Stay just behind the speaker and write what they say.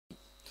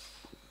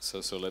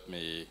So let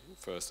me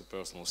first a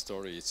personal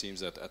story. It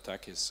seems that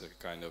ATTAC is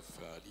a kind of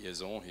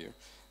liaison here.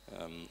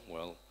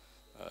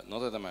 Not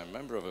that I'm a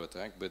member of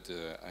ATTAC, but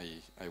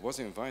I was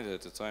invited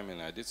at the time,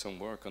 and I did some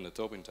work on the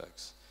Tobin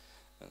tax.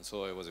 And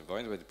so I was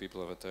invited by the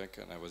people of ATTAC,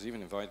 and I was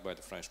even invited by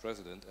the French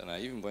president, and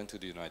I even went to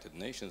the United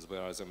Nations,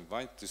 where I was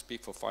invited to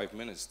speak for 5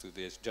 minutes to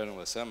the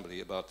General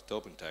Assembly about the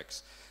Tobin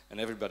tax,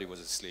 and everybody was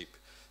asleep.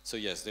 So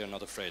yes, they're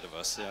not afraid of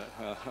us.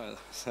 Yeah,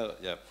 so,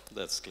 yeah,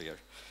 that's clear.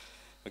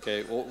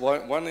 Okay, well,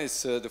 one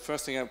is, the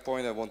first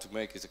point I want to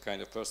make is a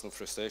kind of personal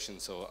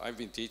frustration. So I've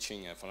been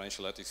teaching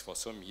financial ethics for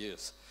some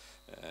years,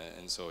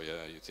 and so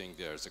yeah, you think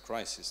there's a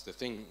crisis. The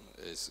thing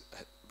is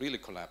really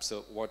collapsed.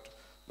 So what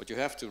you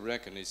have to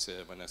reckon is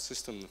when a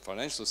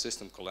financial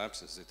system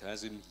collapses, it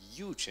has a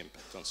huge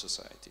impact on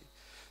society.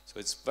 So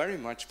it's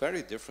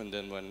very different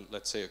than when,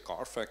 let's say, a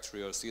car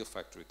factory or a steel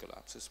factory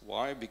collapses.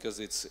 Why? Because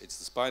it's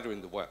the spider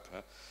in the web.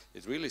 Huh?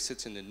 It really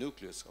sits in the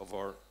nucleus of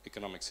our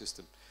economic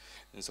system.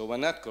 And so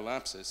when that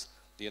collapses,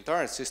 the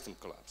entire system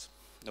collapses.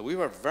 Now, we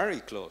were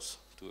very close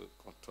to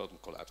a total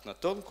collapse. Now,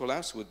 total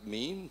collapse would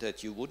mean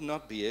that you would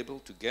not be able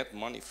to get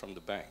money from the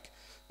bank,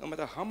 no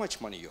matter how much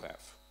money you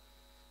have.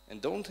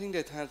 And don't think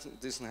that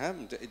this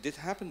happened. It did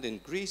happen in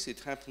Greece,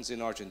 it happens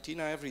in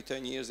Argentina. Every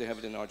 10 years they have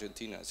it in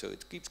Argentina, so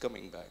it keeps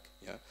coming back.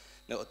 Yeah?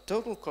 Now, a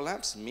total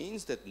collapse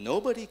means that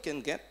nobody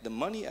can get the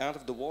money out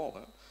of the wall.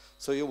 Huh?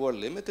 So you were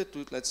limited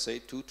to, let's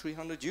say,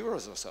 200-300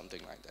 euros or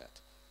something like that.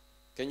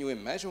 Can you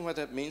imagine what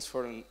that means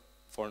for an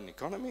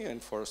economy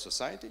and for a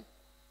society?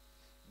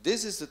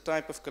 This is the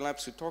type of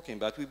collapse we're talking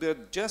about. We were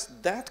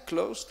just that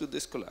close to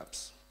this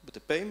collapse, but the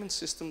payment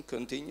system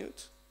continued,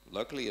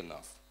 luckily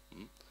enough.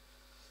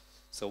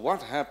 So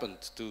what happened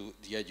to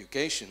the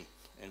education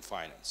in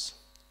finance?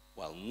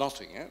 Well,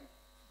 nothing, eh?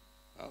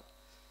 Well,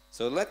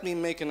 so let me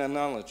make an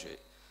analogy.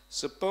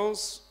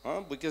 Suppose,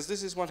 because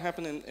this is what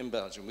happened in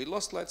Belgium, we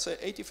lost, let's say,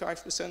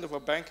 85% of our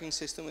banking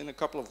system in a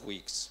couple of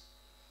weeks.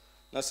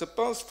 Now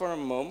suppose for a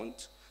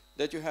moment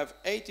that you have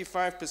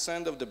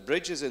 85% of the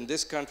bridges in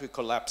this country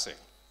collapsing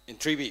in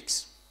 3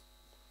 weeks.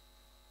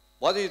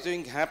 What do you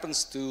think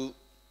happens to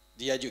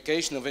the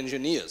education of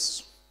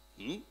engineers?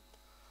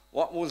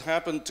 What will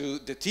happen to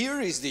the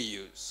theories they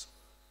use?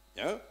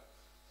 Yeah?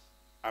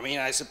 I mean,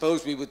 I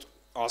suppose we would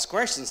ask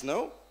questions,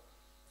 no?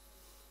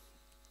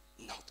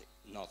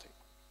 Nothing.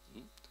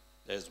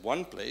 There's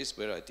one place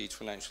where I teach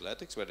financial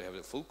ethics where they have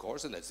a full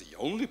course, and that's the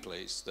only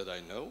place that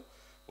I know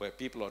where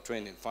people are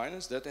trained in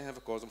finance that they have a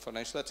course on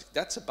financial ethics.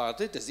 That's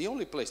about it. That's the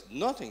only place.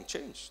 Nothing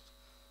changed.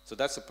 So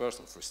that's a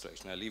personal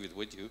frustration. I leave it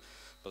with you.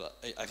 But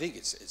I think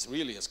it's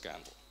really a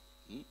scandal.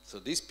 So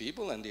these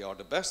people, and they are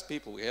the best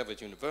people we have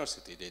at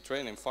university, they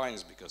train in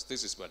finance because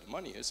this is where the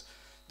money is,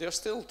 they're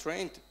still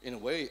trained in a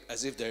way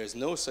as if there is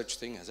no such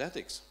thing as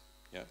ethics.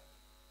 Yeah?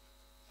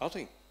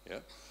 Nothing. Yeah?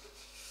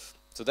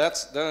 So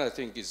that I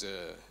think is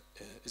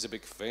a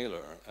big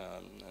failure.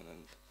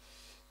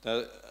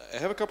 Now, I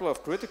have a couple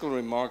of critical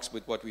remarks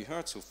with what we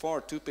heard so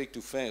far. Too big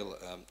to fail.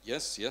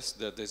 Yes,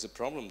 that there's a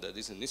problem, that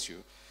is an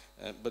issue.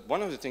 But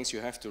one of the things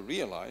you have to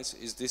realize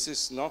is this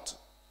is not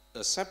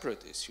a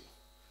separate issue.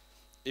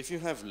 If you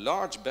have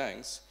large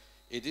banks,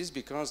 it is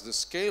because the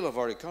scale of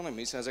our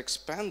economies has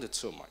expanded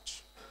so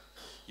much.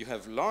 You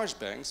have large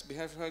banks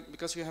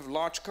because you have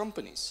large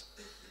companies.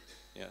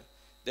 Yeah.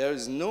 There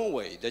is no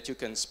way that you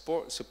can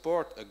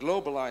support a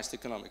globalized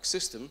economic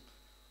system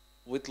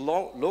with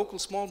local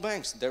small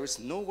banks. There is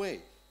no way.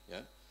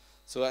 Yeah?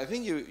 So I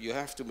think you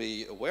have to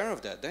be aware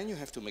of that. Then you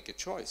have to make a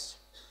choice.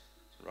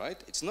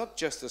 Right? It's not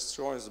just a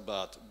choice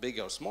about big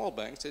or small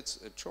banks, it's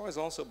a choice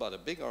also about a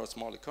big or a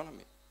small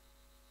economy.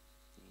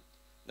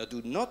 Now,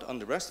 do not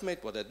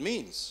underestimate what that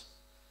means.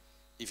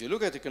 If you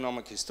look at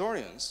economic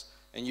historians,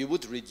 and you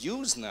would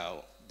reduce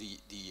now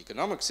the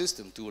economic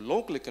system to a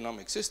local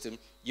economic system,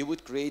 you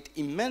would create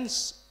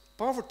immense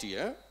poverty.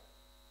 Eh?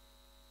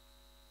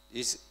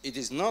 It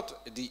is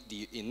not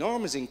the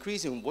enormous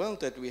increase in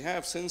wealth that we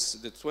have since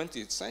the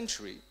 20th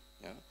century.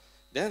 Yeah?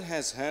 That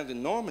has had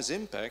enormous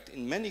impact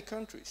in many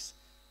countries.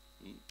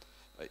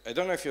 I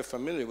don't know if you're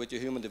familiar with your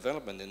Human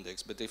Development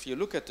Index, but if you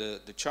look at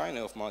the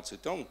China of Mao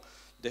Zedong,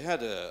 they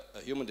had a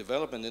Human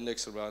Development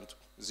Index around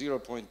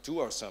 0.2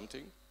 or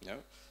something. Yeah?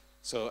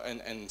 So,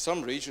 and in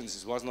some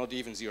regions it was not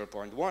even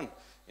 0.1.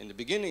 In the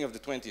beginning of the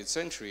 20th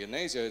century in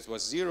Asia it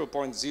was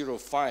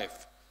 0.05,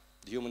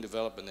 the Human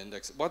Development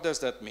Index. What does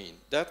that mean?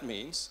 That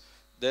means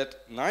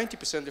that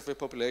 90% of the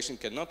population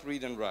cannot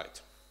read and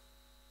write.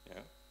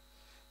 Yeah?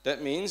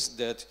 That means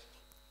that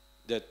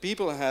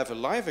people have a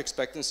life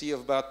expectancy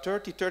of about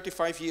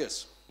 30-35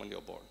 years when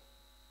you're born.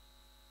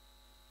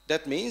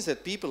 That means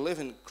that people live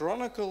in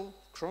chronicle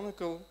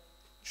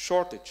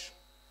shortage.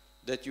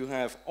 That you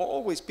have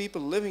always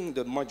people living,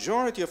 the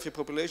majority of your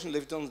population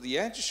lived on the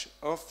edge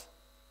of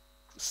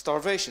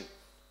starvation.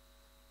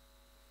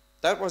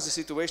 That was the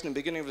situation in the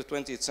beginning of the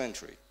 20th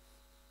century.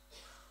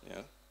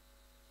 Yeah.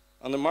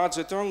 Under Mao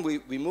Zedong,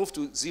 we moved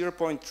to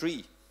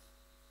 0.3.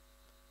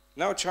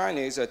 Now China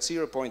is at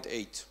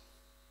 0.8.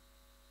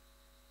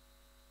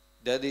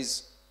 That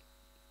is,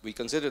 we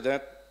consider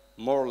that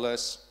more or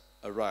less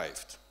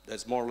arrived.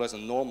 That's more or less a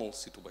normal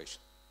situation.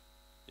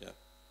 Yeah.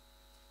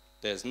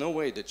 There's no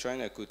way that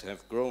China could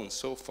have grown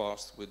so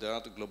fast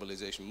without the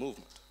globalization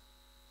movement.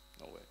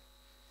 No way.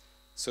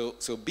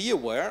 So be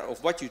aware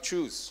of what you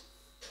choose.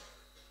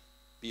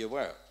 Be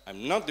aware.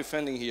 I'm not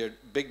defending here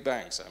big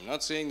banks. I'm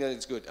not saying that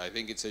it's good. I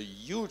think it's a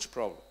huge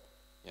problem.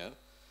 Yeah?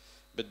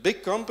 But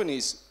big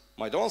companies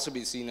might also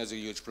be seen as a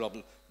huge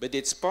problem, but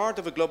it's part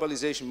of a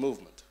globalization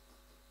movement.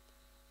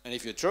 And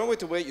if you throw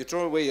it away, you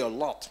throw away a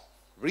lot,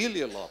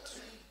 really a lot.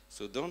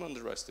 So don't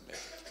underestimate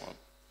it. Well,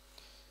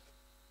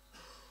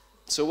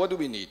 so what do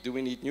we need? Do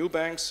we need new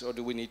banks or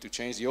do we need to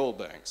change the old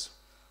banks?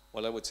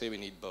 Well, I would say we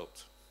need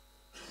both.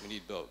 We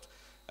need both.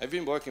 I've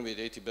been working with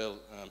ATBL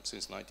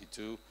since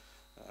 '92.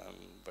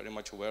 Very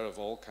much aware of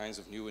all kinds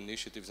of new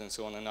initiatives and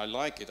so on, and I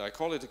like it. I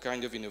call it a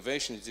kind of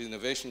innovation. It's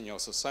innovation in your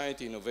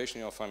society, innovation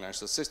in your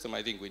financial system.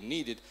 I think we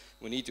need it.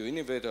 We need to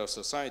innovate our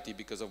society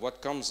because of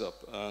what comes up.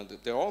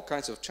 There are all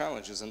kinds of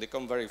challenges, and they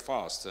come very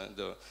fast.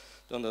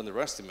 Don't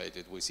underestimate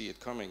it. We see it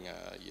coming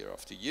year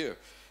after year.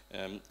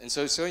 And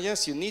so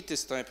yes, you need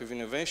this type of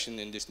innovation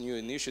in these new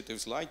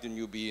initiatives like the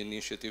New B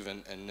initiative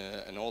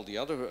and all the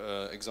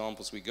other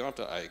examples we got.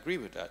 I agree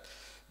with that.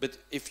 But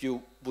if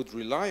you would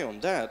rely on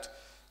that,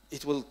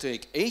 it will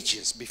take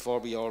ages before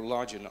we are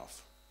large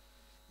enough.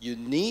 You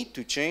need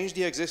to change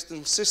the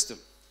existing system,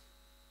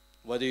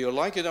 whether you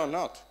like it or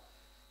not.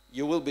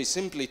 You will be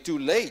simply too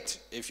late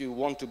if you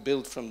want to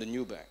build from the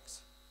new banks.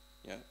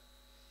 Yeah?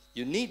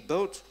 You need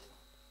both.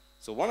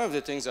 So one of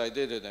the things I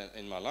did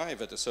in my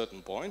life at a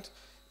certain point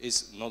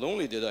is not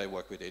only did I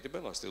work with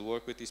ATBL, I still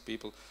work with these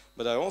people,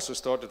 but I also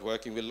started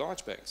working with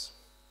large banks.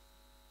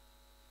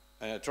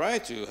 And I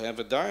tried to have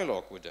a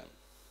dialogue with them.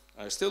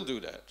 I still do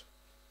that.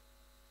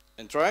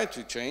 And try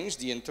to change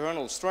the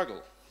internal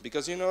struggle.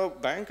 Because, you know,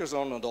 bankers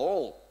are not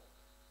all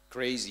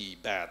crazy,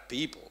 bad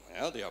people. You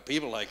know? They are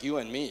people like you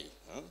and me.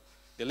 You know?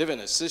 They live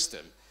in a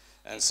system.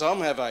 And some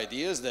have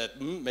ideas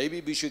that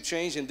maybe we should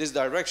change in this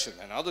direction,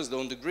 and others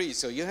don't agree.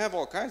 So you have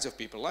all kinds of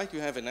people, like you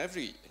have in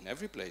every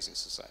place in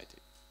society.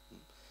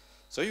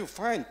 So you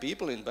find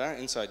people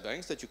inside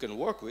banks that you can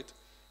work with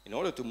in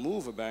order to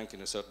move a bank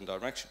in a certain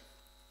direction.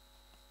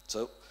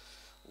 So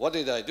what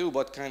did I do?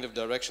 What kind of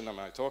direction am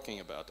I talking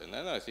about? And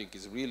then I think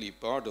is really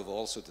part of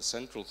also the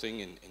central thing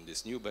in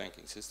this new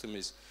banking system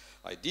is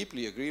I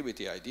deeply agree with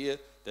the idea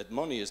that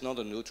money is not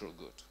a neutral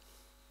good.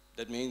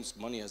 That means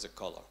money has a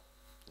color.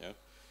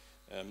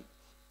 Yeah?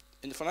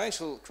 In the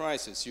financial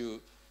crisis,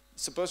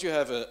 suppose you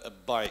have a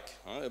bike,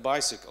 a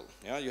bicycle.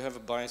 Yeah? You have a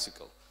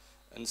bicycle.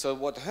 And so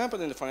what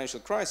happened in the financial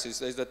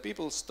crisis is that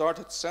people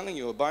started selling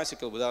you a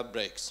bicycle without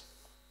brakes.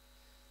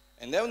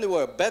 And then they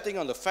were betting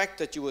on the fact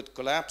that you would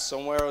collapse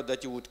somewhere or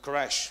that you would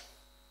crash.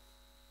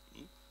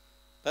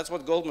 That's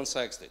what Goldman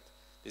Sachs did.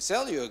 They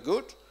sell you a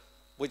good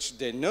which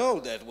they know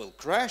that will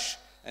crash,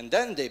 and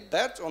then they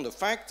bet on the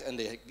fact and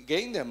they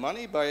gain their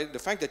money by the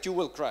fact that you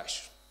will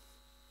crash.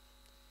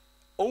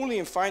 Only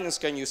in finance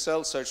can you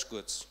sell such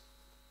goods.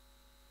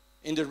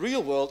 In the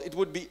real world, it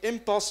would be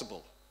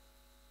impossible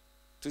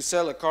to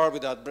sell a car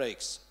without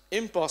brakes.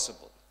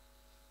 Impossible.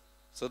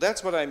 So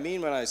that's what I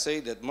mean when I say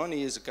that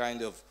money is a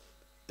kind of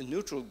a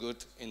neutral good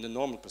in the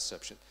normal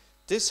perception.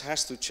 This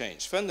has to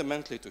change,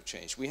 fundamentally to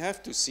change. We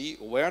have to see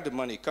where the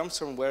money comes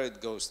from, where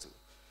it goes to.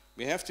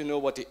 We have to know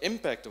what the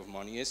impact of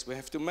money is. We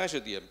have to measure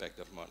the impact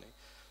of money.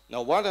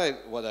 Now what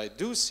I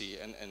do see,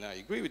 and I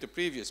agree with the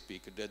previous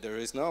speaker, that there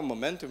is now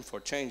momentum for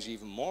change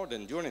even more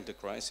than during the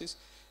crisis,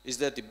 is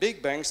that the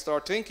big banks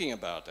start thinking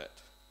about that.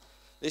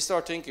 They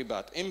start thinking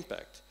about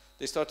impact.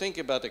 They start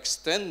thinking about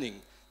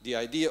extending the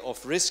idea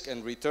of risk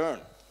and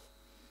return.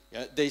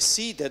 Yeah, they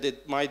see that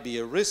it might be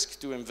a risk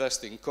to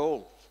invest in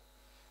coal.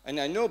 And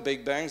I know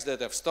big banks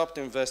that have stopped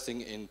investing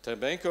in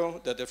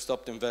tobacco, that have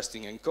stopped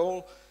investing in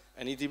coal,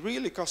 and it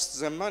really costs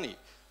them money.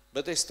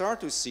 But they start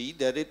to see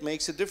that it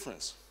makes a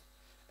difference.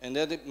 And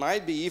that it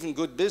might be even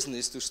good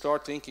business to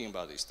start thinking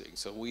about these things.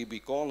 So we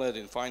call that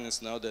in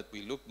finance now that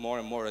we look more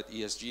and more at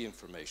ESG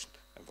information,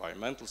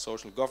 environmental,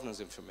 social governance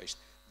information.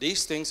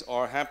 These things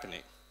are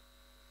happening.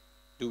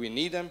 Do we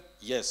need them?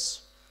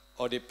 Yes.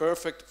 Are they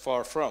perfect?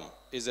 Far from.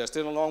 Is there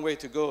still a long way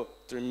to go?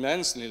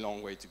 Tremendously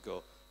long way to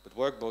go. But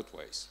work both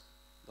ways.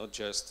 Not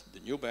just the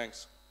new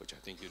banks, which I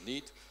think you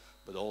need,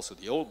 but also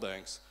the old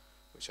banks,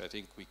 which I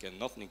think we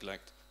cannot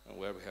neglect and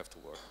where we have to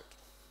work with.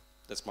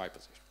 That's my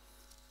position.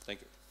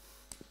 Thank you.